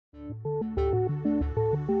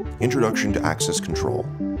Introduction to Access Control.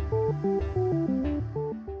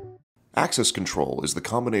 Access control is the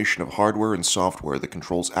combination of hardware and software that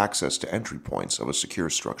controls access to entry points of a secure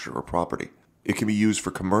structure or property. It can be used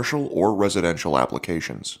for commercial or residential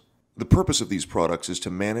applications. The purpose of these products is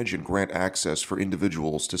to manage and grant access for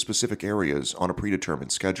individuals to specific areas on a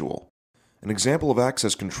predetermined schedule. An example of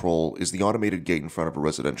access control is the automated gate in front of a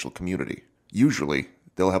residential community. Usually,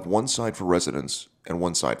 they'll have one side for residents and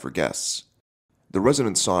one side for guests. The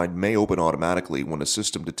resident side may open automatically when a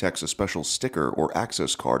system detects a special sticker or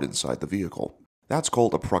access card inside the vehicle. That's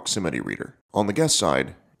called a proximity reader. On the guest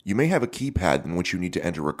side, you may have a keypad in which you need to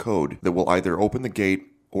enter a code that will either open the gate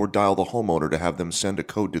or dial the homeowner to have them send a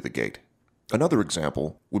code to the gate. Another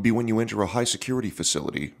example would be when you enter a high security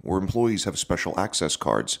facility where employees have special access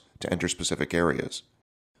cards to enter specific areas.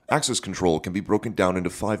 Access control can be broken down into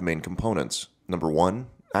 5 main components. Number 1,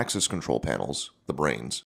 access control panels, the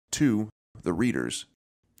brains. 2, the readers.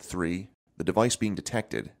 3, the device being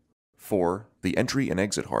detected. 4, the entry and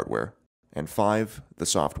exit hardware. And 5, the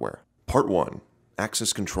software. Part 1,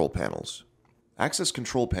 access control panels. Access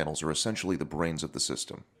control panels are essentially the brains of the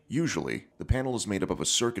system. Usually, the panel is made up of a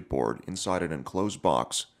circuit board inside an enclosed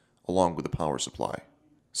box, along with a power supply.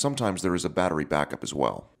 Sometimes there is a battery backup as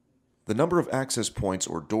well. The number of access points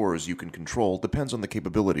or doors you can control depends on the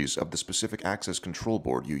capabilities of the specific access control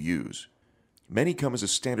board you use. Many come as a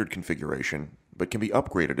standard configuration, but can be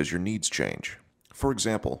upgraded as your needs change. For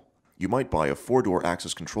example, you might buy a 4-door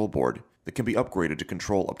access control board that can be upgraded to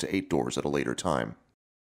control up to 8 doors at a later time.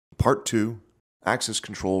 Part 2, access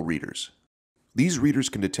control readers. These readers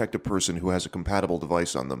can detect a person who has a compatible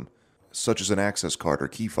device on them, such as an access card or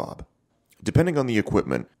key fob. Depending on the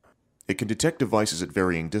equipment, it can detect devices at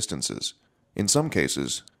varying distances. In some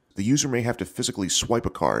cases, the user may have to physically swipe a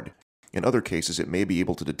card. In other cases, it may be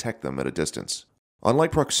able to detect them at a distance.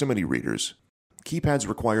 Unlike proximity readers, keypads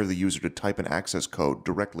require the user to type an access code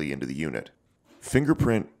directly into the unit.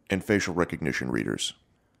 Fingerprint and facial recognition readers.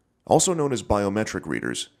 Also known as biometric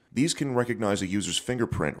readers, these can recognize a user's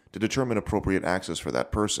fingerprint to determine appropriate access for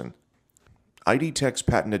that person. ID Tech's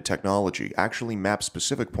patented technology actually maps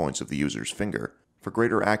specific points of the user's finger for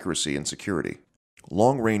greater accuracy and security.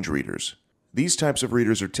 Long-range readers. These types of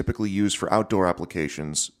readers are typically used for outdoor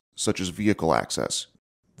applications, such as vehicle access.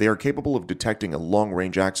 They are capable of detecting a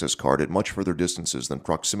long-range access card at much further distances than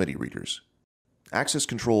proximity readers. Access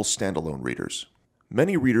control standalone readers.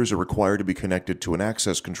 Many readers are required to be connected to an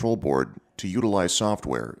access control board to utilize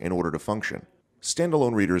software in order to function.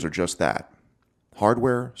 Standalone readers are just that.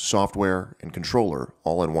 Hardware, software, and controller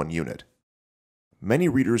all in one unit. Many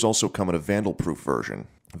readers also come in a vandal-proof version.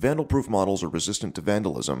 Vandal-proof models are resistant to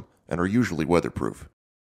vandalism and are usually weatherproof.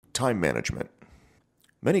 Time management.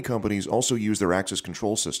 Many companies also use their access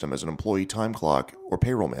control system as an employee time clock or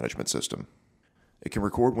payroll management system. It can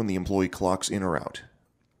record when the employee clocks in or out.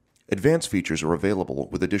 Advanced features are available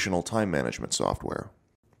with additional time management software.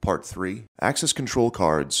 Part 3, access control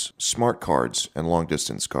cards, smart cards, and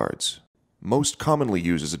long-distance cards. Most commonly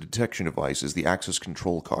used as a detection device is the access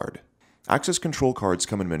control card. Access control cards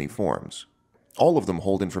come in many forms. All of them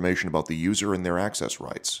hold information about the user and their access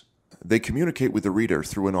rights. They communicate with the reader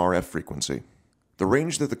through an RF frequency. The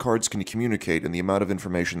range that the cards can communicate and the amount of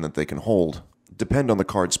information that they can hold depend on the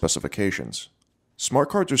card specifications. Smart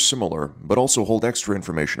cards are similar, but also hold extra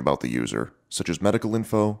information about the user, such as medical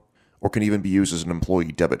info, or can even be used as an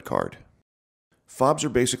employee debit card. Fobs are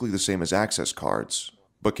basically the same as access cards,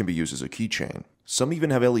 but can be used as a keychain. Some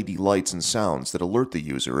even have LED lights and sounds that alert the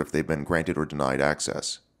user if they've been granted or denied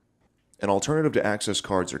access. An alternative to access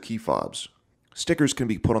cards are key fobs. Stickers can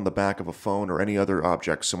be put on the back of a phone or any other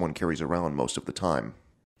object someone carries around most of the time.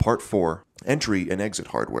 Part 4, entry and exit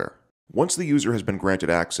hardware. Once the user has been granted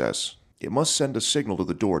access, it must send a signal to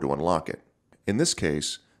the door to unlock it. In this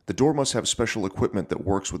case, the door must have special equipment that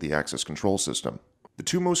works with the access control system. The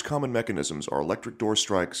 2 most common mechanisms are electric door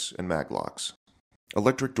strikes and maglocks.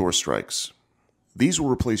 Electric door strikes. These will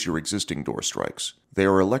replace your existing door strikes. They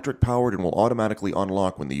are electric powered and will automatically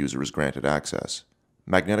unlock when the user is granted access.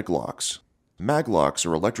 Magnetic locks. Maglocks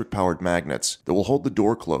are electric powered magnets that will hold the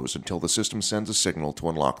door closed until the system sends a signal to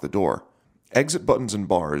unlock the door. Exit buttons and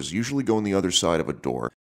bars usually go on the other side of a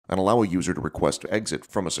door and allow a user to request to exit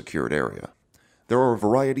from a secured area. There are a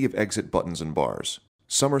variety of exit buttons and bars.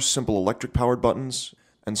 Some are simple electric-powered buttons,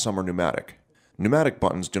 and some are pneumatic. Pneumatic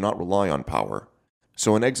buttons do not rely on power,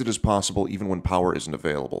 so an exit is possible even when power isn't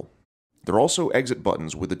available. There are also exit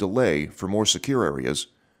buttons with a delay for more secure areas,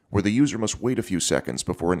 where the user must wait a few seconds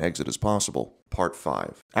before an exit is possible. Part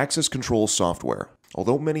 5. Access control software.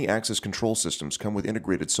 Although many access control systems come with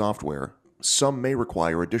integrated software, Some may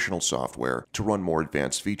require additional software to run more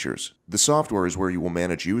advanced features. The software is where you will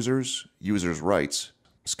manage users, users' rights,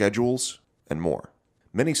 schedules, and more.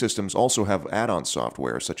 Many systems also have add-on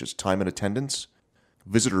software such as time and attendance,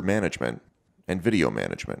 visitor management, and video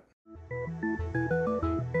management.